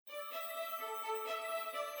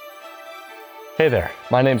Hey there,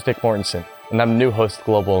 my name's Nick Mortensen, and I'm the new host of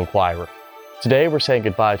Global Inquirer. Today we're saying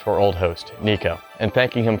goodbye to our old host, Nico, and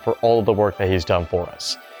thanking him for all of the work that he's done for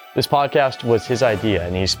us. This podcast was his idea,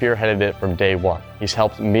 and he spearheaded it from day one. He's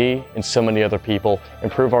helped me and so many other people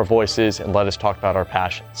improve our voices and let us talk about our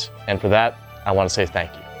passions. And for that, I want to say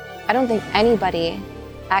thank you. I don't think anybody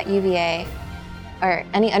at UVA or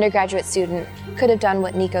any undergraduate student could have done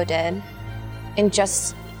what Nico did in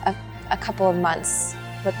just a couple of months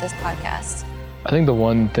with this podcast. I think the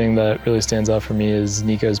one thing that really stands out for me is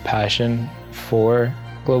Nico's passion for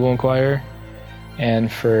Global Inquirer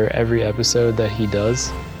and for every episode that he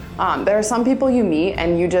does. There are some people you meet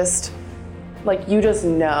and you just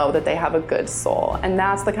know that they have a good soul, and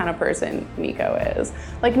that's the kind of person Nico is.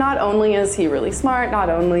 Like, not only is he really smart, not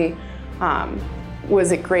only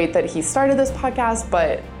was it great that he started this podcast,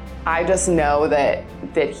 but I just know that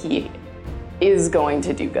he is going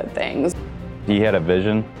to do good things. He had a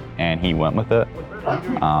vision and he went with it,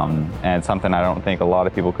 and it's something I don't think a lot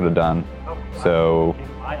of people could have done. So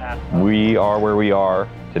we are where we are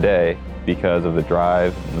today because of the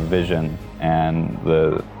drive, the vision, and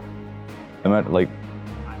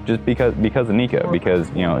just because of Nico, because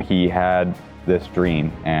he had this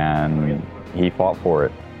dream and he fought for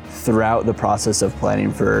it. Throughout the process of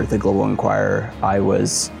planning for the Global Inquirer, I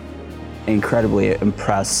was incredibly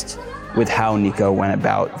impressed with how Nico went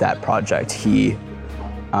about that project. He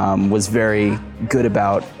was very good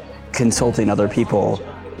about consulting other people,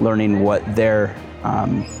 learning what their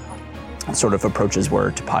sort of approaches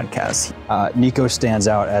were to podcasts. Nico stands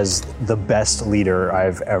out as the best leader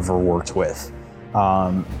I've ever worked with.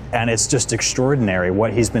 And it's just extraordinary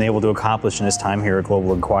what he's been able to accomplish in his time here at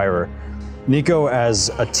Global Inquirer. Nico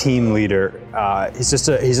as a team leader, he's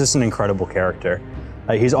just an incredible character.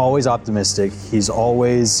 He's always optimistic. He's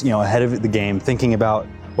always, ahead of the game, thinking about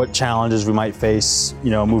what challenges we might face,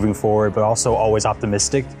 moving forward, but also always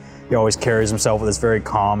optimistic. He always carries himself with this very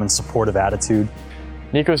calm and supportive attitude.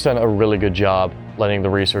 Nico's done a really good job letting the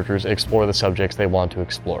researchers explore the subjects they want to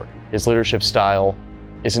explore. His leadership style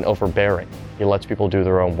isn't overbearing. He lets people do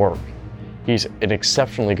their own work. He's an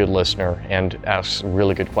exceptionally good listener and asks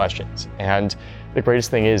really good questions. And the greatest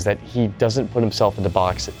thing is that he doesn't put himself into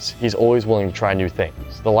boxes. He's always willing to try new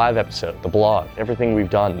things. The live episode, the blog, everything we've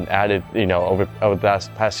done and added, over the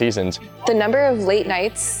past seasons. The number of late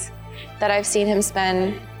nights that I've seen him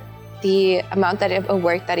spend, the amount of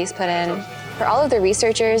work that he's put in. For all of the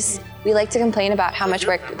researchers, we like to complain about how much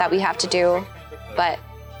work that we have to do, but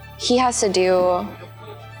he has to do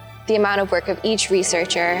the amount of work of each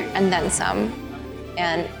researcher and then some.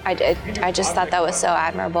 And I just thought that was so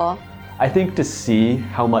admirable. I think to see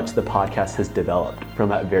how much the podcast has developed from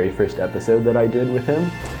that very first episode that I did with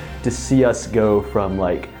him, to see us go from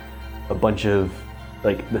a bunch of,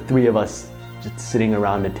 the three of us just sitting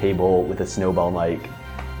around a table with a snowball mic,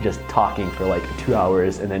 just talking for 2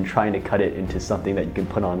 hours and then trying to cut it into something that you can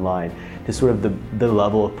put online, to sort of the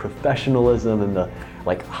level of professionalism and the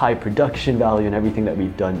high production value and everything that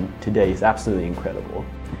we've done today is absolutely incredible.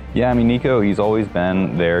 Yeah, Nico, he's always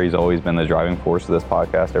been there. He's always been the driving force of this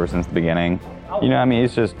podcast ever since the beginning.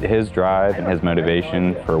 It's just his drive and his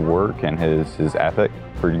motivation for work and his ethic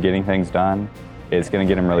for getting things done. It's going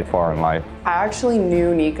to get him really far in life. I actually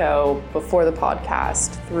knew Nico before the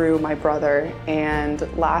podcast through my brother, and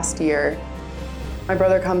last year my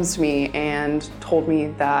brother comes to me and told me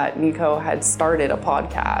that Nico had started a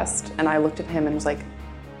podcast, and I looked at him and was like,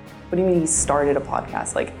 what do you mean he started a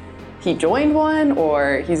podcast? He joined one,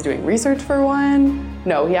 or he's doing research for one?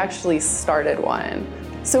 No, he actually started one.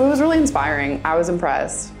 So it was really inspiring. I was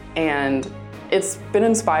impressed, and it's been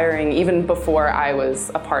inspiring even before I was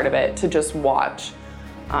a part of it to just watch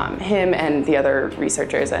him and the other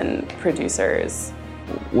researchers and producers.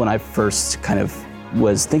 When I first kind of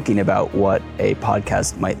was thinking about what a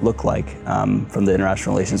podcast might look like from the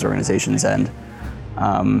International Relations Organization's end,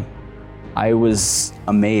 I was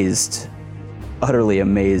amazed, utterly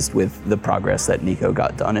amazed with the progress that Nico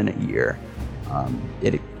got done in a year.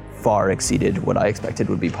 It far exceeded what I expected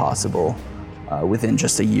would be possible within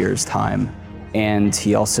just a year's time. And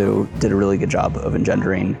he also did a really good job of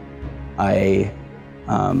engendering a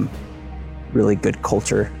really good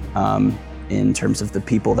culture in terms of the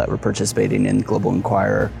people that were participating in Global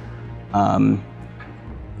Inquirer.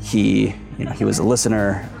 He was a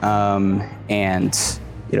listener and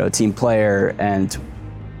a team player, and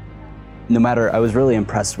I was really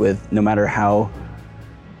impressed with, no matter how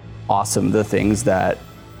awesome the things that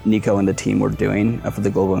Nico and the team were doing for the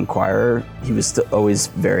Global Inquirer, he was always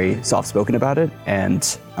very soft-spoken about it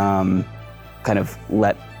and kind of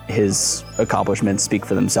let his accomplishments speak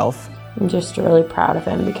for themselves. I'm just really proud of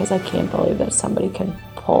him because I can't believe that somebody can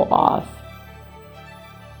pull off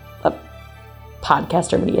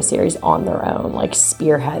podcast or media series on their own, like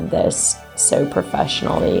spearhead this so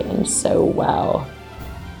professionally and so well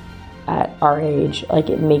at our age. Like,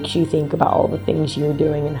 it makes you think about all the things you're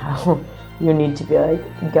doing and how you need to be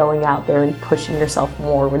like going out there and pushing yourself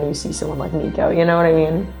more when you see someone like Nico, you know what I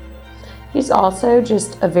mean? He's also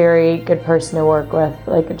just a very good person to work with,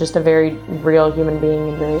 like just a very real human being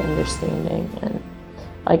and very understanding. And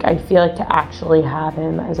like, I feel like to actually have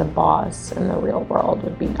him as a boss in the real world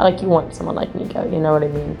would be like, you want someone like Nico, you know what I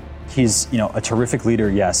mean? He's, a terrific leader,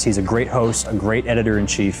 yes. He's a great host, a great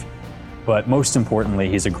editor-in-chief, but most importantly,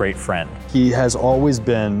 he's a great friend. He has always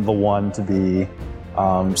been the one to be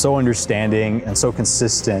so understanding and so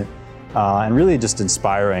consistent and really just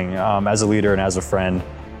inspiring as a leader and as a friend.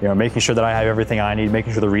 Making sure that I have everything I need,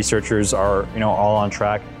 making sure the researchers are, all on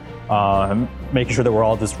track, making sure that we're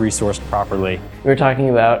all just resourced properly. We were talking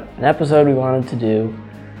about an episode we wanted to do,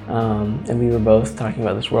 and we were both talking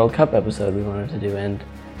about this World Cup episode we wanted to do, and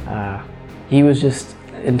he was just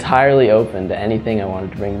entirely open to anything I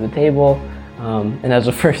wanted to bring to the table. And as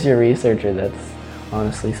a first-year researcher, that's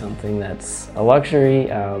honestly something that's a luxury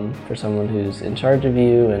for someone who's in charge of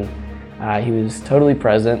you, and he was totally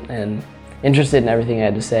present and interested in everything I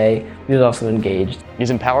had to say. He was also engaged. He's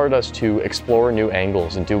empowered us to explore new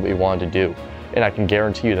angles and do what we wanted to do. And I can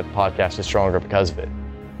guarantee you that the podcast is stronger because of it.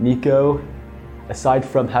 Nico, aside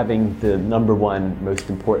from having the #1 most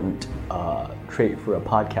important trait for a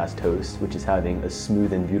podcast host, which is having a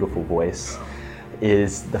smooth and beautiful voice,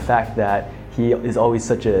 is the fact that he is always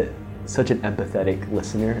such an empathetic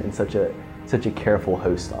listener and such a careful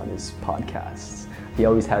host on his podcasts. He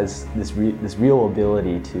always has this real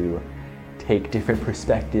ability to take different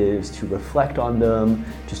perspectives, to reflect on them,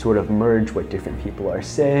 to sort of merge what different people are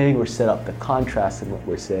saying or set up the contrast in what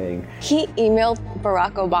we're saying. He emailed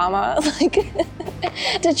Barack Obama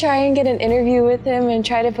to try and get an interview with him and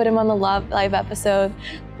try to put him on the live episode.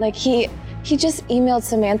 Like, he just emailed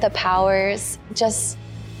Samantha Powers.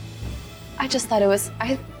 I just thought it was,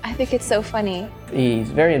 I think it's so funny. He's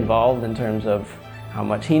very involved in terms of how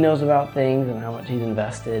much he knows about things and how much he's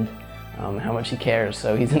invested. How much he cares.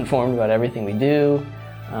 So he's informed about everything we do,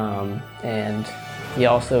 and he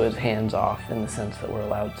also is hands-off in the sense that we're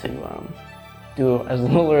allowed to do as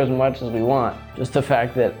little or as much as we want. Just the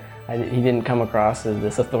fact that he didn't come across as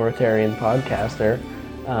this authoritarian podcaster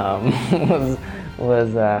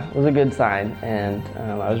was a good sign, and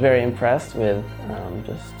I was very impressed with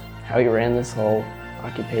just how he ran this whole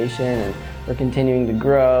occupation, and we're continuing to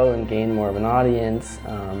grow and gain more of an audience,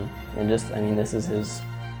 and this is his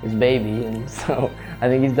baby, and so I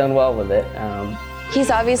think he's done well with it. He's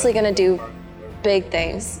obviously going to do big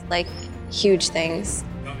things, like huge things.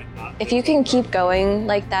 If you can keep going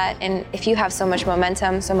like that, and if you have so much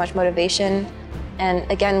momentum, so much motivation, and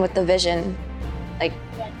again with the vision, like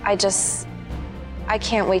I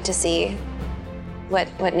can't wait to see what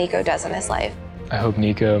Nico does in his life. I hope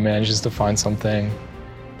Nico manages to find something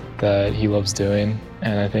that he loves doing,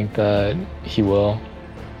 and I think that he will.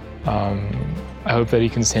 I hope that he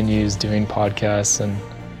continues doing podcasts and,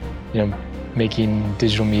 making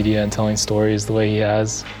digital media and telling stories the way he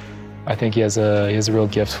has. I think he has a real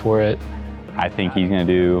gift for it. I think he's going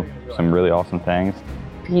to do some really awesome things.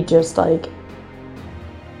 He just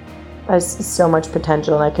has so much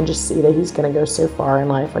potential, and I can just see that he's going to go so far in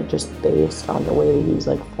life, just based on the way that he's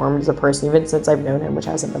formed as a person, even since I've known him, which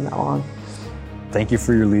hasn't been that long. Thank you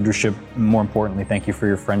for your leadership. More importantly, thank you for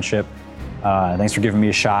your friendship. Thanks for giving me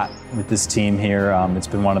a shot with this team here. It's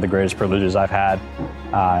been one of the greatest privileges I've had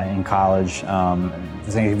in college.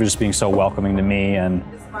 Thank you for just being so welcoming to me and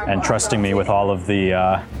trusting me with all of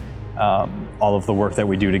the work that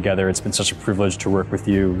we do together. It's been such a privilege to work with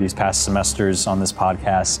you these past semesters on this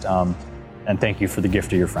podcast. And thank you for the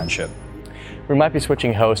gift of your friendship. We might be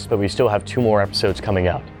switching hosts, but we still have 2 more episodes coming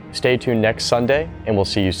out. Stay tuned next Sunday, and we'll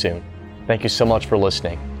see you soon. Thank you so much for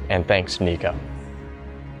listening, and thanks, Nico.